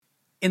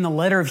In the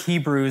letter of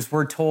Hebrews,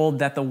 we're told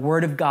that the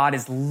Word of God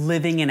is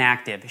living and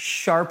active,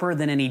 sharper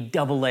than any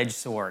double-edged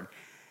sword,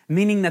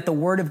 meaning that the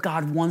Word of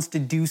God wants to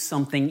do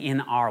something in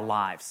our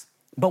lives.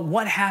 But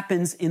what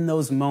happens in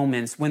those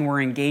moments when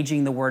we're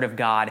engaging the Word of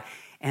God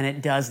and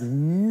it does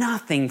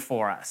nothing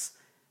for us?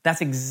 That's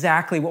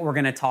exactly what we're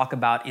going to talk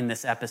about in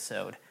this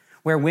episode,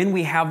 where when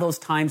we have those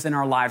times in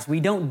our lives,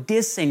 we don't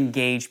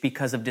disengage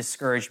because of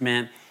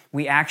discouragement,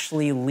 we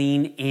actually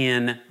lean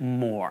in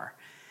more.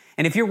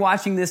 And if you're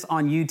watching this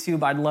on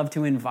YouTube, I'd love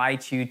to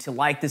invite you to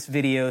like this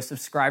video,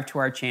 subscribe to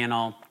our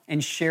channel,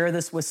 and share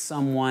this with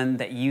someone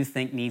that you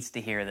think needs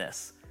to hear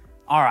this.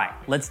 All right,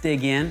 let's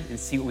dig in and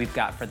see what we've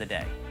got for the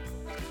day.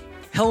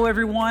 Hello,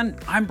 everyone.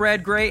 I'm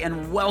Brad Gray,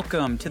 and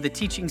welcome to the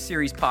Teaching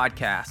Series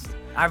podcast.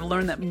 I've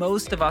learned that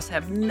most of us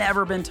have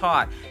never been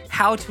taught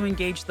how to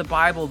engage the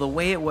Bible the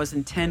way it was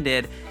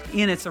intended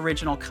in its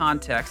original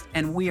context,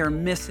 and we are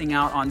missing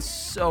out on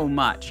so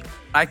much.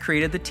 I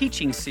created the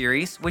Teaching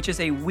Series, which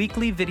is a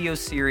weekly video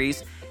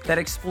series that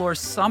explores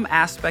some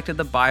aspect of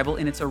the Bible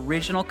in its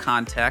original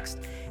context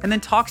and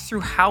then talks through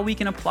how we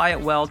can apply it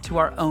well to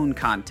our own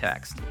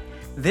context.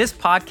 This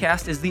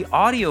podcast is the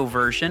audio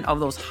version of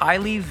those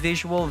highly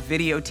visual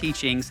video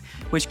teachings,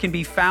 which can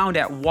be found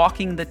at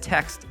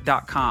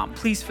walkingthetext.com.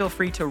 Please feel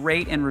free to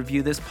rate and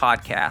review this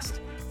podcast.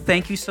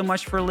 Thank you so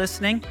much for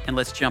listening, and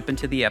let's jump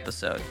into the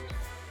episode.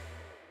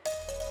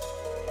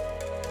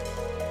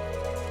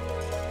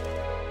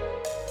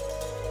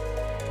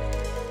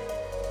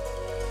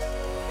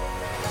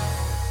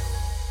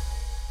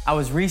 I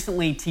was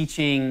recently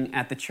teaching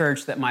at the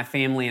church that my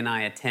family and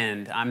I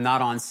attend. I'm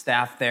not on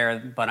staff there,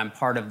 but I'm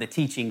part of the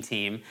teaching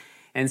team.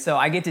 And so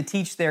I get to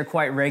teach there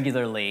quite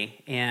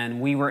regularly. And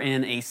we were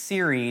in a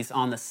series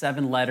on the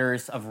 7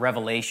 letters of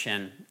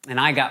Revelation, and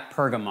I got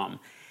Pergamum.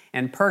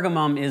 And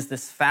Pergamum is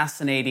this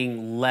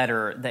fascinating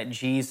letter that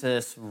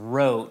Jesus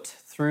wrote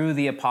through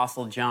the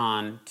Apostle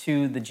John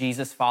to the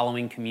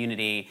Jesus-following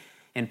community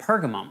in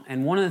Pergamum.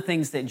 And one of the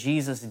things that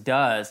Jesus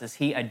does is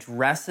he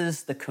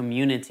addresses the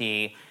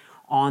community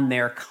on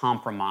their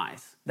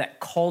compromise.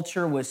 That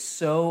culture was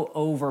so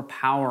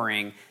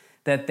overpowering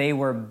that they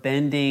were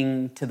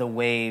bending to the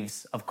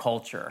waves of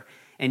culture.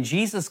 And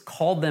Jesus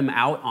called them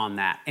out on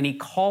that. And he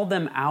called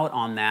them out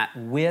on that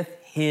with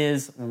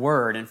his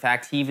word. In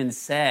fact, he even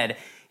said,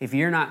 if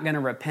you're not going to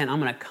repent, I'm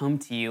going to come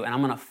to you and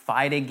I'm going to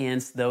fight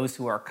against those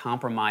who are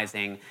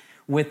compromising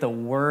with the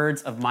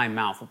words of my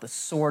mouth, with the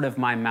sword of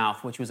my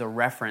mouth, which was a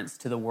reference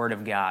to the word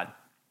of God.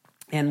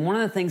 And one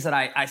of the things that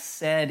I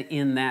said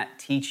in that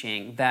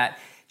teaching that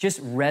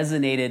just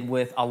resonated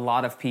with a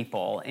lot of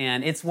people,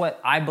 and it's what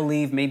I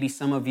believe, maybe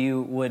some of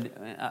you would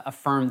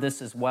affirm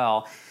this as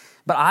well,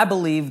 but I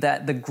believe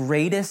that the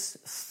greatest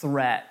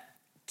threat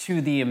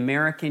to the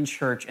American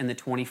church in the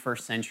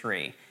 21st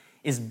century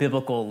is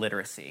biblical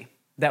illiteracy,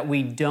 that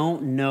we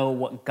don't know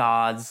what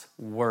God's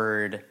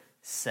word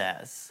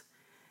says.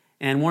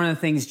 And one of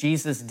the things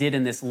Jesus did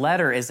in this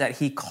letter is that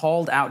he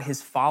called out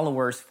his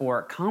followers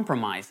for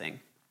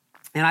compromising.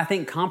 And I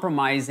think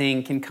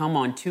compromising can come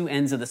on 2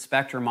 ends of the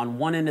spectrum. On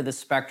one end of the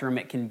spectrum,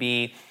 it can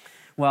be,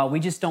 well,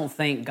 we just don't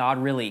think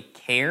God really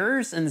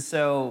cares. And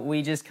so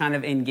we just kind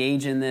of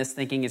engage in this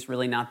thinking it's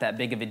really not that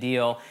big of a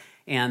deal.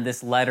 And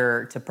this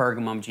letter to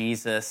Pergamum,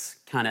 Jesus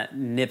kind of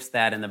nips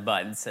that in the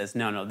bud and says,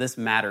 no, this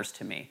matters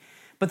to me.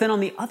 But then on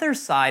the other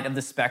side of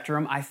the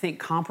spectrum, I think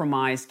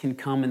compromise can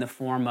come in the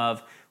form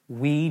of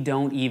we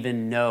don't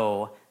even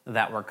know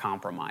that we're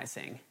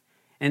compromising.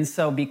 And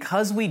so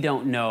because we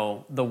don't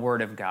know the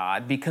Word of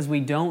God, because we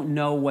don't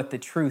know what the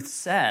truth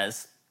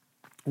says,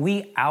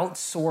 we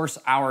outsource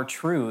our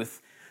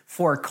truth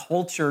for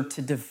culture to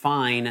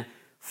define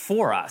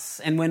for us.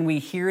 And when we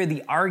hear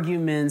the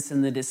arguments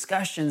and the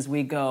discussions,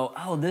 we go,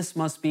 oh, this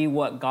must be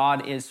what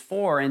God is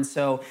for. And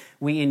so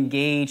we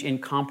engage in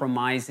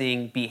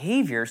compromising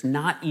behaviors,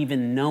 not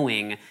even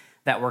knowing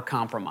that we're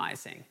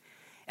compromising.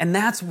 And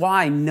that's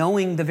why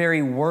knowing the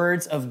very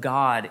words of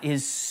God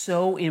is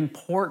so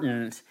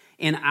important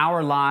in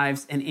our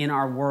lives and in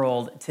our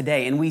world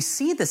today. And we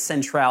see the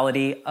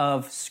centrality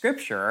of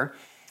Scripture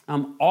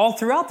all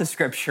throughout the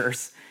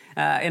Scriptures.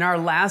 In our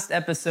last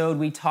episode,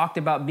 we talked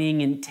about being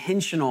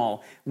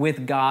intentional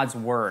with God's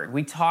Word.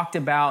 We talked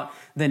about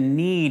the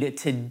need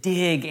to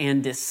dig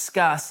and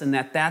discuss, and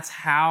that's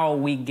how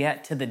we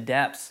get to the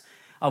depths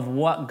of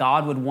what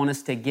God would want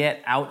us to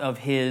get out of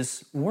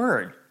His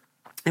Word.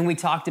 And we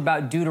talked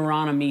about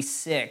Deuteronomy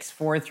 6,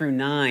 4 through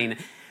 9,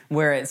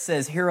 where it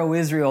says, "Hear, O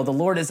Israel, the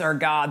Lord is our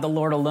God, the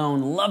Lord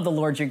alone. Love the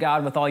Lord your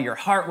God with all your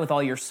heart, with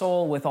all your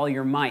soul, with all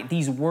your might.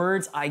 These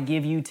words I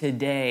give you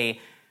today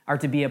are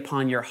to be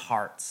upon your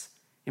hearts.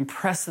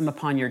 Impress them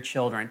upon your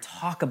children.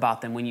 Talk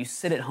about them when you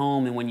sit at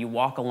home and when you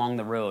walk along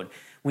the road,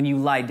 when you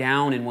lie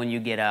down and when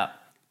you get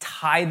up.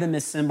 Tie them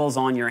as symbols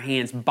on your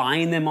hands.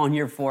 Bind them on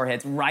your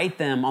foreheads. Write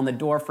them on the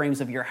door frames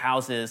of your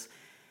houses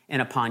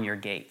and upon your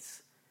gates."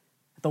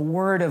 The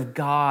Word of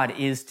God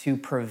is to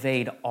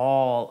pervade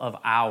all of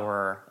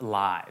our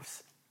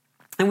lives.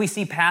 And we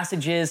see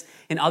passages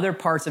in other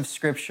parts of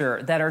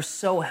Scripture that are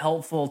so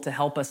helpful to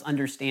help us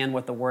understand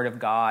what the Word of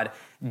God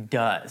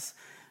does.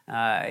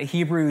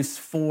 Hebrews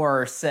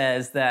 4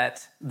 says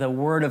that the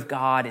Word of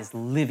God is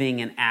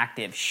living and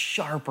active,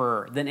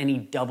 sharper than any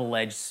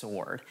double-edged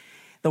sword.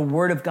 The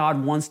Word of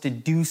God wants to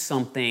do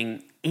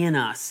something in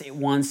us. It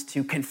wants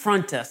to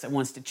confront us. It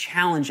wants to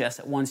challenge us.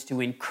 It wants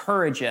to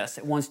encourage us.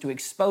 It wants to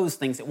expose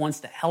things. It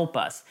wants to help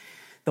us.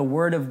 The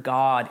Word of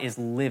God is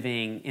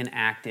living and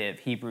active,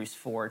 Hebrews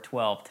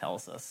 4:12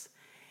 tells us.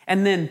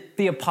 And then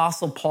the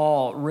Apostle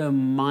Paul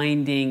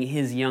reminding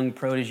his young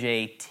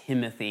protege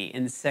Timothy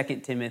in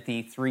 2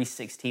 Timothy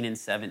 3:16 and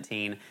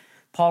 17.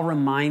 Paul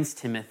reminds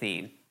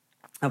Timothy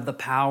of the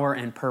power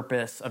and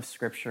purpose of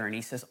Scripture. And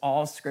he says,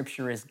 all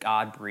Scripture is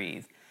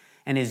God-breathed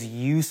and is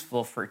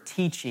useful for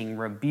teaching,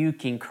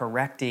 rebuking,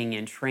 correcting,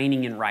 and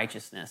training in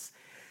righteousness,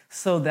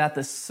 so that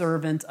the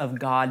servant of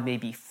God may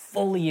be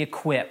fully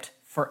equipped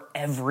for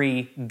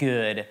every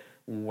good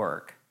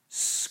work.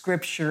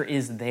 Scripture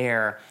is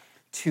there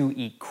to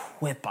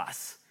equip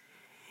us.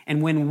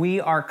 And when we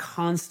are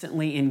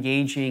constantly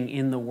engaging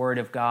in the Word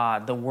of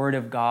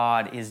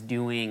God is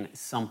doing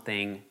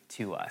something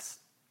to us.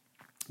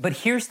 But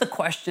here's the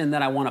question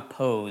that I want to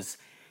pose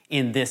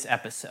in this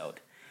episode.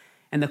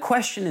 And the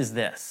question is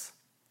this: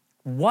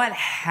 what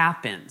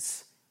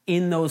happens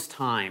in those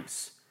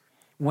times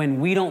when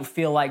we don't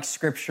feel like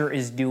Scripture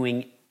is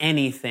doing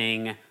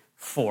anything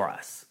for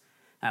us?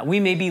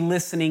 We may be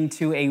listening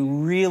to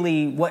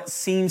what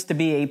seems to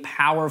be a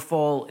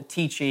powerful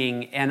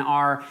teaching in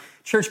our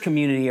church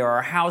community or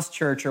our house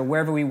church or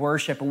wherever we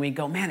worship, and we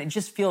go, man, it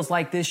just feels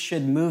like this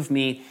should move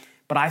me,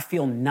 but I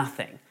feel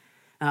nothing.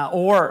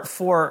 Or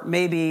for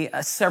maybe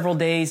several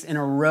days in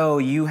a row,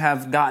 you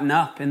have gotten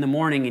up in the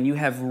morning and you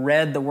have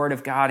read the Word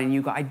of God and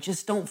you go, I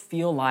just don't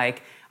feel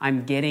like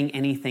I'm getting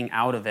anything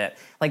out of it.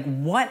 Like,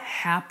 what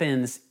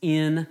happens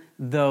in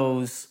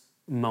those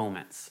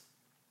moments?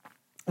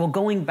 Well,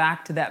 going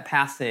back to that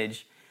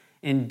passage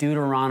in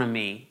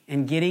Deuteronomy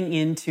and getting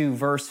into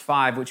verse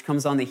 5, which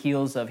comes on the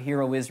heels of,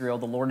 Hear, O Israel,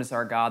 the Lord is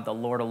our God, the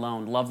Lord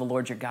alone. Love the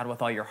Lord your God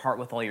with all your heart,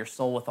 with all your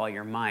soul, with all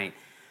your might.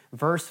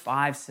 Verse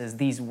 5 says,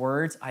 these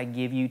words I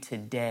give you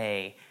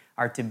today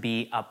are to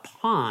be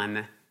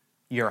upon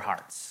your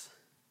hearts.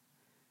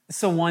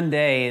 So one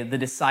day, the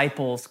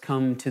disciples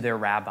come to their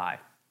rabbi,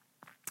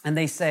 and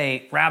they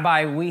say,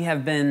 Rabbi, we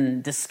have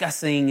been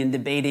discussing and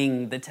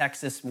debating the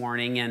text this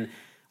morning, and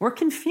we're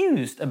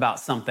confused about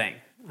something.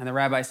 And the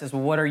rabbi says,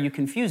 well, what are you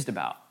confused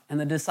about? And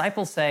the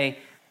disciples say,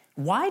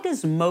 why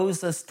does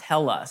Moses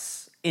tell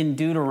us in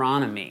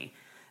Deuteronomy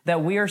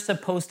that we are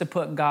supposed to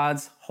put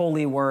God's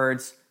holy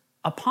words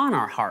upon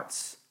our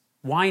hearts?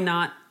 Why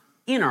not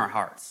in our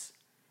hearts?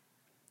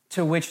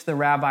 To which the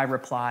rabbi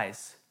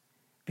replies,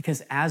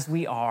 because as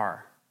we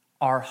are,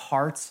 our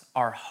hearts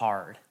are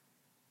hard,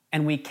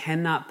 and we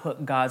cannot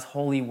put God's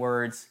holy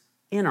words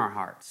in our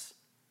hearts.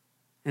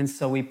 And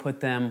so we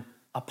put them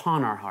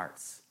upon our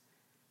hearts.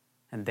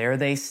 And there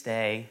they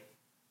stay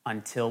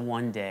until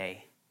one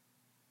day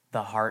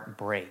the heart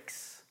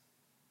breaks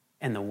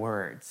and the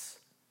words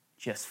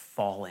just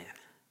fall in.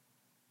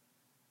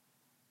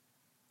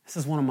 This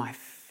is one of my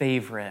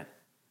favorite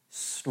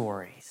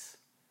stories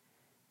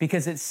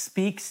because it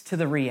speaks to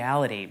the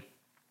reality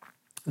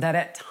that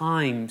at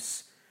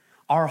times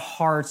our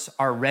hearts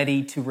are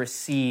ready to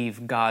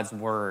receive God's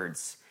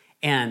words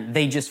and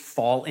they just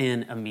fall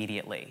in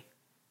immediately.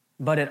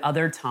 But at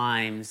other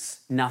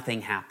times,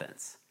 nothing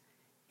happens.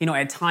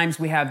 At times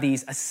we have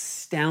these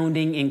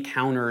astounding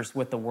encounters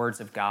with the words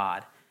of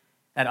God.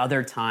 At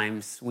other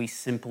times, we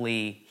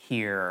simply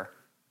hear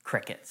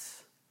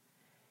crickets.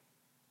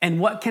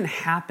 And what can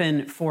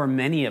happen for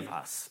many of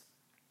us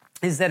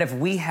is that if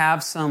we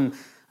have some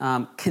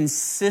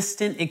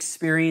consistent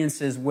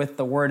experiences with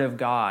the Word of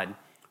God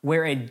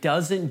where it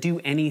doesn't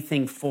do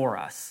anything for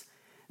us,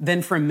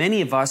 then for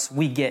many of us,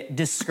 we get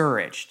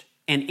discouraged.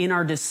 And in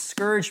our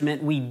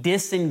discouragement, we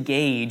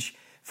disengage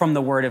from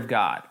the Word of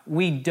God.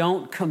 We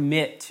don't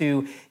commit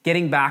to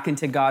getting back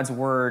into God's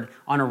Word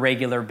on a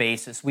regular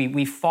basis.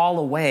 We fall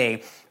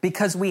away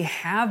because we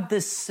have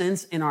this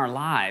sense in our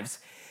lives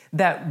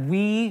that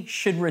we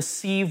should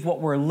receive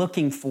what we're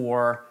looking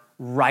for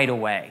right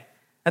away.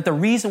 That the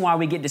reason why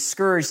we get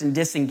discouraged and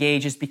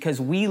disengaged is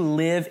because we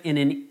live in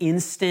an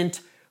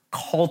instant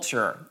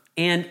culture,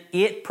 and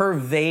it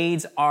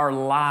pervades our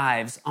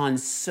lives on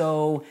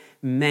so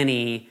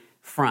many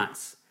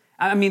fronts.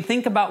 I mean,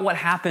 think about what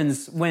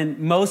happens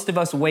when most of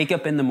us wake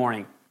up in the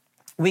morning.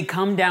 We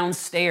come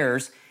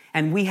downstairs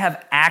and we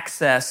have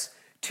access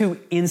to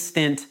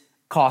instant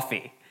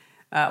coffee.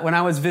 When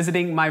I was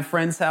visiting my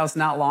friend's house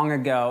not long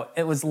ago,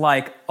 it was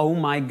like, oh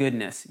my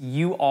goodness,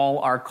 you all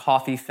are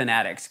coffee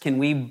fanatics. Can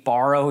we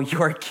borrow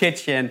your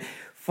kitchen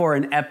for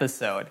an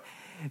episode?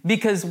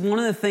 Because one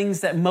of the things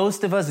that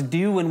most of us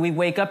do when we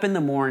wake up in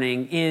the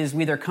morning is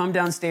we either come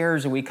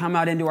downstairs or we come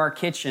out into our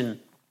kitchen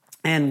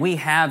and we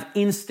have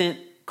instant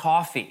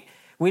coffee.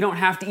 We don't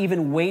have to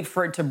even wait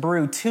for it to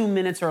brew 2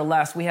 minutes or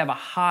less. We have a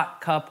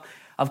hot cup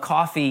of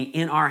coffee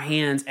in our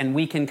hands and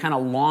we can kind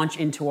of launch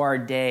into our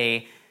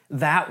day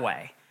that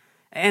way.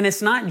 And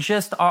it's not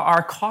just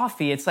our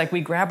coffee. It's like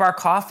we grab our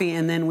coffee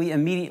and then we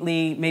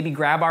immediately maybe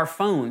grab our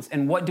phones.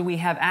 And what do we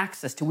have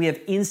access to? We have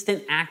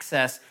instant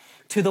access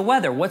to the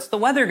weather. What's the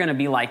weather going to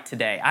be like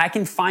today? I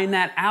can find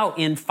that out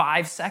in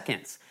 5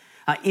 seconds.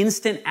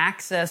 Instant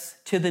access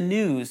to the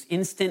news,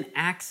 instant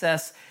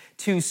access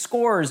to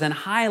scores and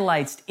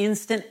highlights,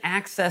 instant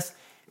access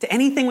to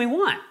anything we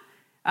want.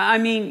 I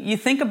mean, you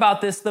think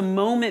about this, the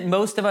moment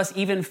most of us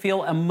even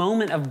feel a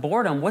moment of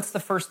boredom, what's the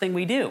first thing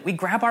we do? We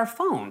grab our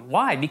phone.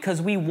 Why?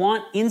 Because we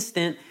want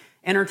instant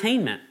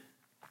entertainment.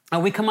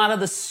 We come out of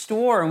the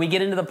store and we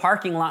get into the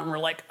parking lot and we're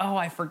like, oh,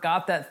 I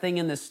forgot that thing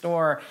in the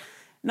store.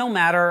 No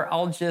matter,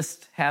 I'll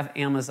just have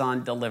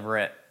Amazon deliver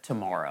it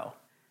tomorrow.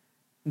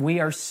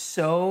 We are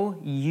so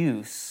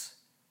used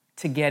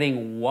to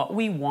getting what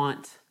we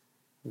want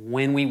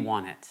when we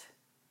want it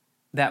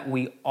that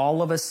we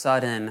all of a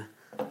sudden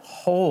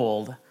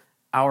hold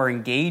our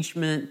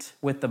engagement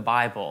with the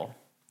Bible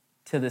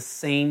to the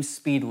same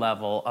speed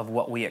level of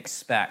what we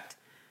expect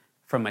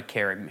from a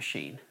Keurig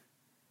machine.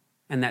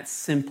 And that's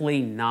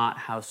simply not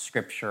how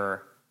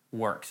Scripture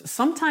works.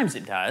 Sometimes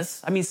it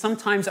does. I mean,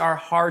 sometimes our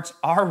hearts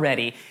are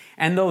ready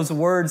and those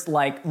words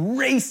like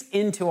race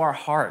into our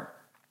heart.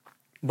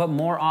 But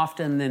more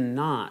often than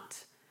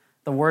not,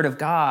 the Word of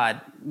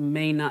God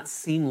may not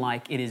seem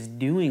like it is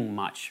doing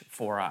much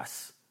for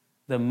us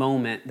the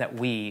moment that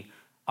we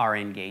are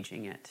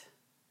engaging it.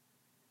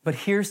 But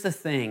here's the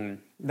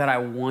thing that I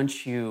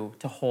want you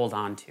to hold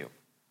on to,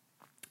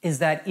 is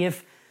that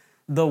if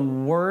the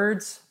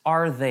words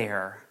are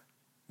there,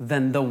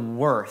 then the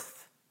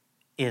worth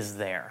is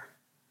there.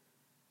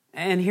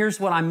 And here's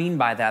what I mean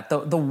by that.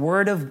 The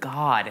Word of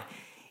God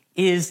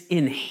is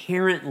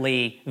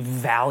inherently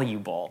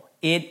valuable.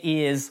 It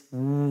is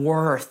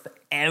worth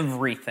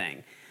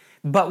everything.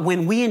 But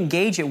when we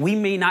engage it, we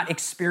may not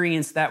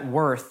experience that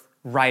worth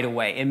right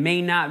away. It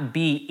may not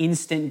be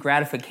instant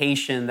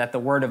gratification that the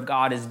Word of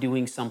God is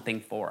doing something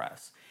for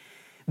us.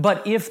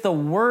 But if the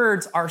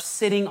words are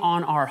sitting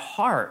on our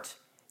heart,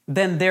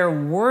 then their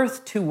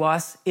worth to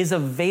us is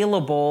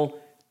available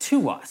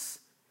to us.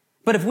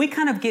 But if we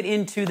kind of get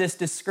into this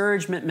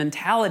discouragement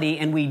mentality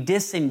and we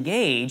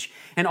disengage,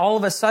 and all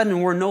of a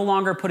sudden we're no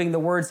longer putting the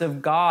words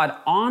of God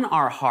on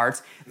our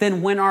hearts,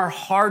 then when our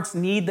hearts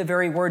need the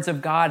very words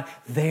of God,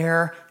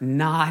 they're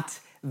not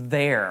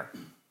there.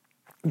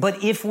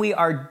 But if we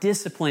are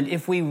disciplined,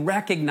 if we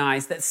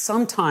recognize that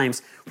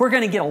sometimes we're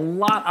going to get a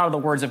lot out of the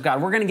words of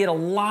God, we're going to get a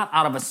lot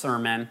out of a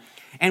sermon,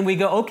 and we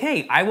go,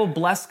 okay, I will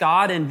bless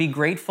God and be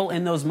grateful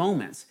in those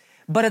moments.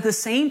 But at the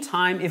same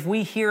time, if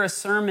we hear a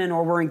sermon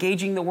or we're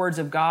engaging the words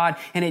of God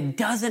and it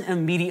doesn't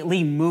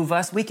immediately move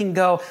us, we can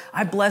go,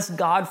 I bless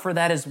God for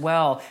that as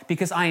well,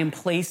 because I am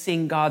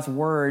placing God's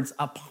words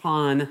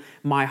upon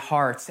my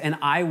heart. And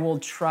I will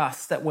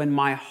trust that when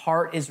my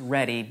heart is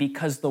ready,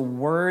 because the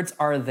words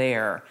are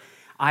there,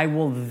 I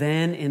will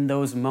then in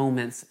those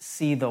moments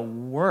see the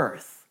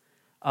worth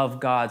of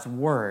God's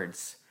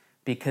words,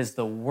 because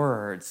the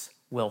words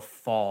will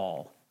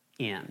fall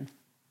in.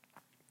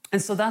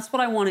 And so that's what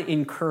I want to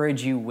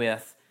encourage you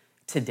with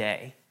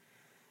today,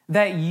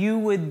 that you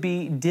would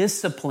be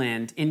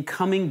disciplined in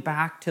coming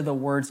back to the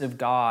words of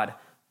God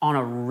on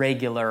a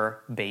regular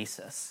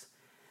basis.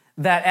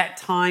 That at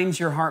times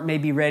your heart may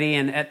be ready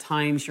and at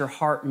times your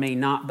heart may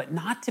not, but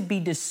not to be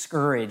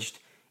discouraged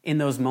in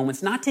those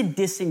moments, not to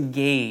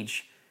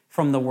disengage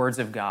from the words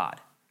of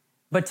God,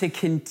 but to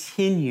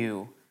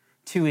continue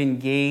to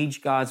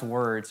engage God's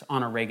words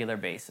on a regular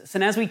basis.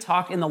 And as we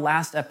talked in the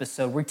last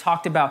episode, we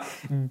talked about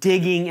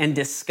digging and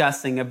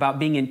discussing, about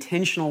being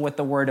intentional with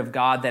the Word of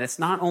God, that it's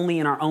not only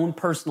in our own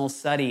personal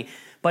study,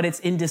 but it's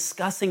in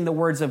discussing the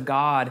words of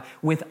God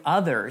with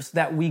others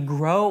that we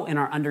grow in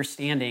our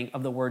understanding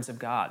of the words of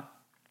God.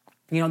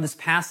 You know, this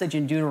passage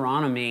in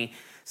Deuteronomy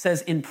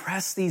says,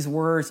 impress these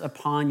words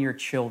upon your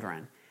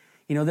children.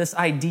 You know, this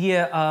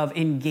idea of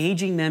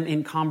engaging them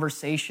in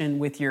conversation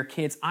with your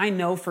kids. I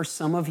know for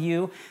some of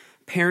you,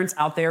 parents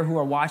out there who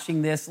are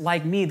watching this,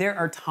 like me, there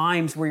are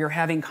times where you're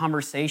having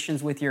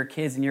conversations with your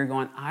kids and you're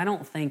going, I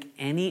don't think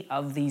any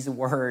of these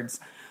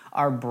words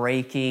are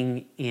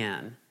breaking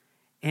in.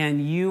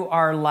 And you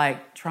are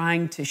like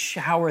trying to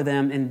shower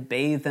them and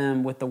bathe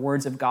them with the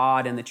words of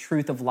God and the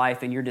truth of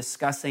life, and you're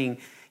discussing,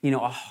 you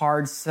know, a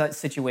hard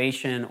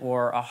situation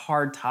or a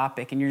hard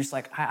topic, and you're just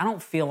like, I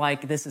don't feel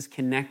like this is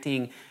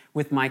connecting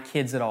with my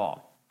kids at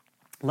all.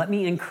 Let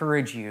me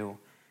encourage you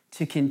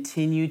to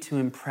continue to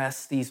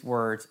impress these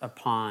words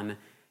upon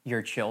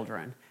your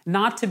children.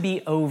 Not to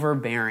be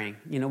overbearing.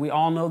 You know, we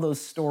all know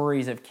those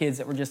stories of kids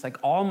that were just like,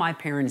 all my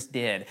parents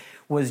did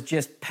was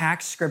just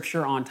pack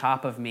scripture on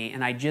top of me,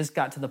 and I just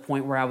got to the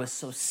point where I was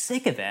so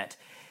sick of it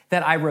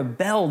that I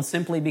rebelled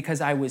simply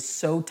because I was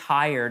so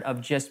tired of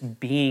just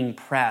being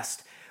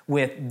pressed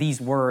with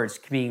these words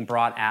being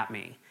brought at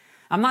me.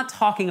 I'm not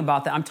talking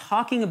about that. I'm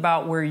talking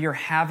about where you're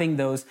having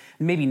those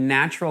maybe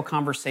natural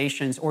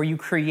conversations, or you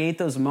create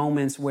those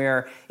moments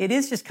where it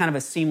is just kind of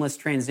a seamless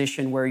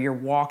transition where you're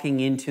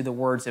walking into the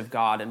words of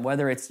God. And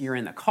whether it's you're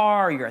in the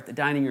car, you're at the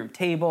dining room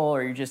table,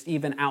 or you're just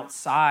even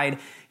outside,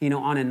 you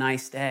know, on a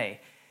nice day,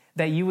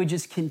 that you would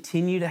just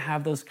continue to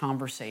have those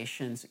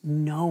conversations,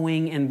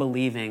 knowing and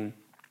believing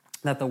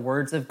that the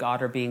words of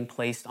God are being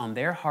placed on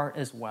their heart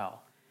as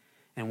well.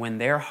 And when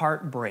their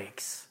heart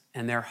breaks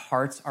and their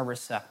hearts are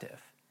receptive,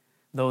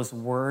 those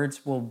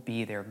words will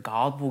be there.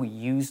 God will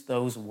use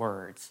those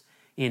words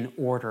in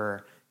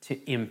order to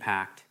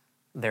impact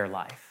their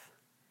life.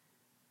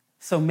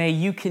 So may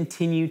you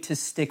continue to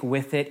stick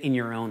with it in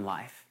your own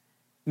life.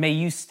 May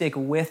you stick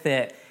with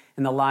it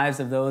in the lives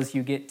of those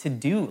you get to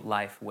do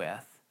life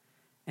with.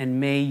 And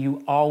may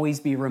you always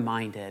be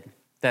reminded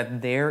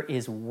that there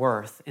is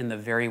worth in the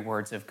very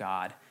words of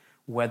God,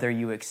 whether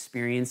you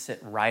experience it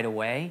right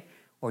away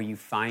or you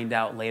find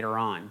out later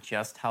on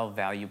just how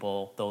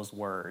valuable those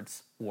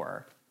words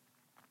were.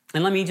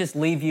 And let me just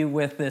leave you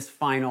with this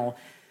final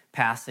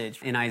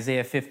passage in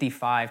Isaiah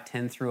 55,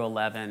 10 through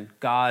 11.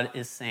 God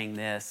is saying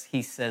this.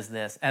 He says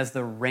this, "As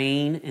the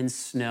rain and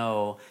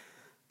snow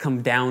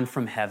come down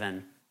from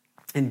heaven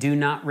and do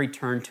not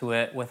return to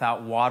it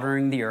without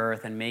watering the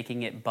earth and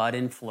making it bud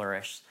and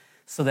flourish,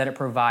 so that it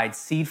provides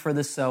seed for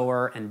the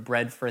sower and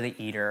bread for the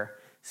eater,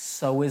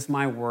 so is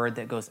my word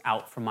that goes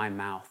out from my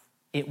mouth.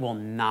 It will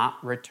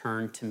not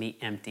return to me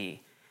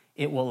empty.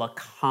 It will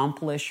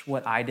accomplish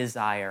what I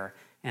desire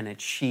and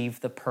achieve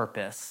the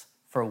purpose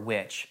for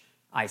which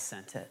I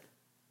sent it."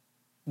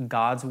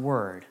 God's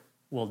word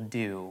will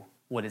do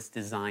what it's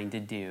designed to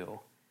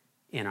do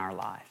in our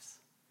lives.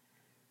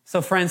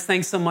 So friends,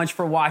 thanks so much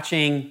for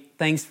watching.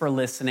 Thanks for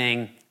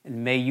listening.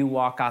 And may you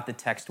walk out the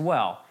text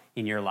well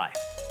in your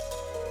life.